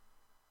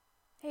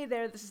Hey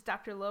there, this is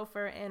Dr.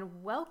 Loafer,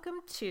 and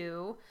welcome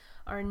to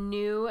our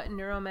new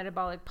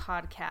Neurometabolic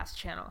Podcast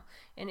channel.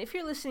 And if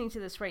you're listening to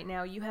this right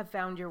now, you have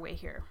found your way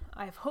here.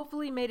 I've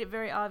hopefully made it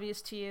very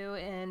obvious to you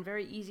and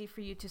very easy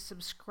for you to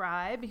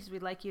subscribe because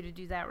we'd like you to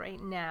do that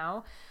right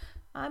now.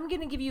 I'm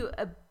going to give you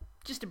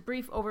just a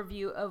brief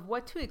overview of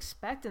what to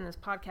expect in this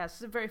podcast. It's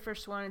the very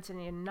first one. It's an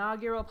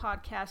inaugural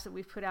podcast that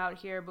we've put out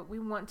here, but we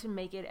want to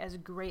make it as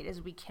great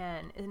as we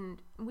can.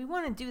 And we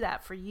want to do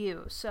that for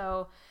you.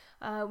 So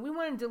we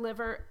want to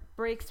deliver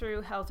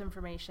breakthrough health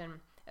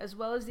information, as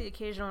well as the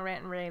occasional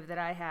rant and rave that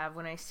I have.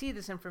 When I see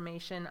this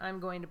information, I'm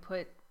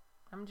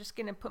just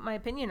going to put my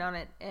opinion on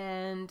it.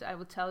 And I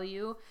will tell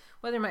you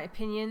whether my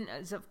opinion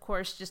is, of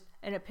course, just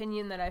an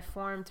opinion that I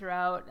formed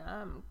throughout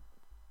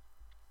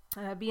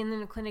being in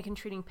the clinic and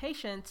treating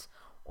patients,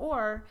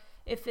 or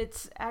if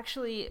it's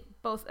actually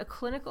both a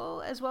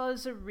clinical as well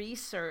as a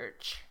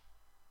research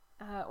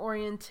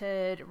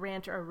oriented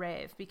rant or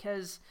rave,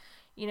 because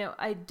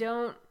I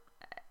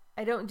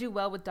don't do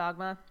well with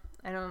dogma.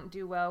 I don't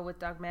do well with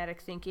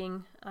dogmatic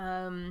thinking.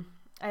 I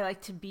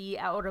like to be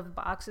out of the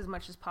box as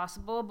much as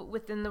possible, but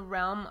within the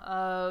realm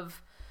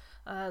of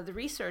the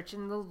research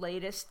and the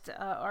latest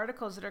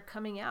articles that are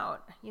coming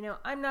out.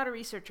 I'm not a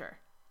researcher.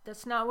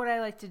 That's not what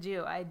I like to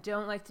do. I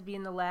don't like to be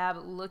in the lab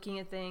looking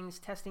at things,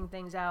 testing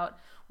things out.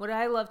 What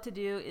I love to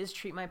do is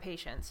treat my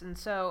patients. And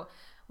so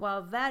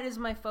while that is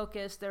my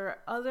focus, there are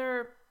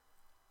other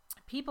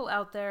people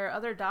out there,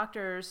 other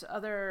doctors,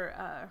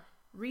 other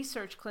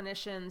research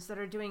clinicians that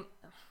are doing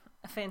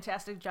a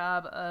fantastic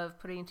job of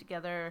putting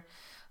together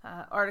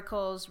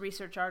articles,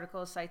 research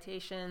articles,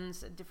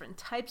 citations, different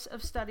types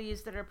of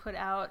studies that are put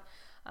out.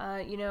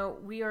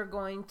 We are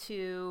going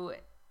to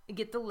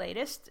get the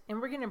latest,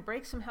 and we're going to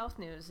break some health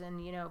news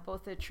in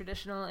both the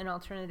traditional and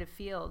alternative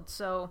field.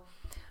 So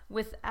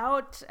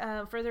without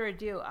further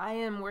ado, I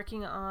am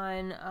working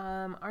on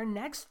our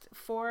next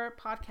 4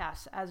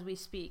 podcasts as we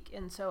speak,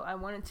 and so I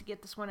wanted to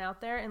get this one out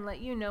there and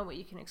let you know what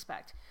you can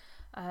expect.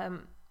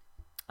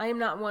 I am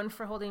not one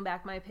for holding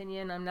back my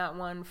opinion. I'm not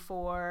one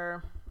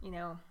for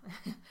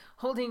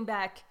holding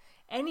back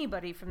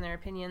anybody from their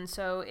opinion.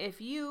 So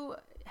if you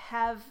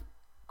have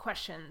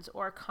questions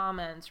or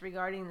comments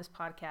regarding this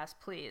podcast,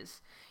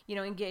 please,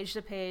 engage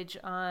the page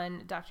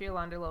on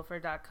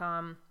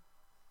dryolandaloafer.com.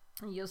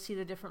 You'll see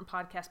the different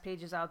podcast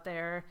pages out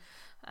there,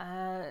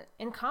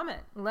 and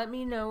comment. Let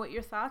me know what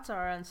your thoughts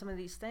are on some of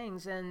these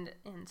things, and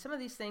some of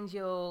these things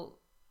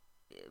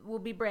will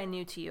be brand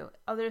new to you.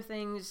 Other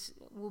things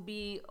will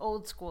be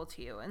old school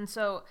to you, and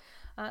so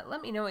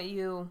let me know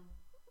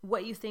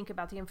what you think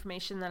about the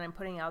information that I'm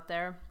putting out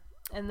there,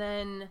 and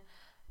then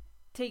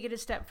take it a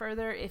step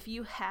further. If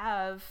you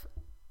have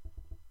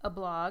a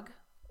blog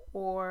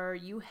or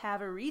you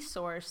have a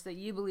resource that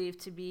you believe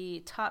to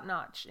be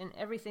top-notch and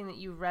everything that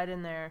you've read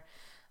in there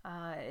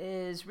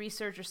is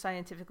research or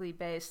scientifically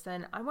based,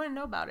 then I want to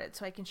know about it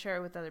so I can share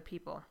it with other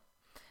people.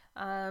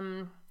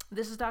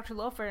 This is Dr.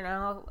 Loafer, and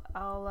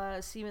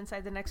I'll see you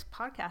inside the next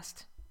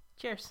podcast.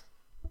 Cheers.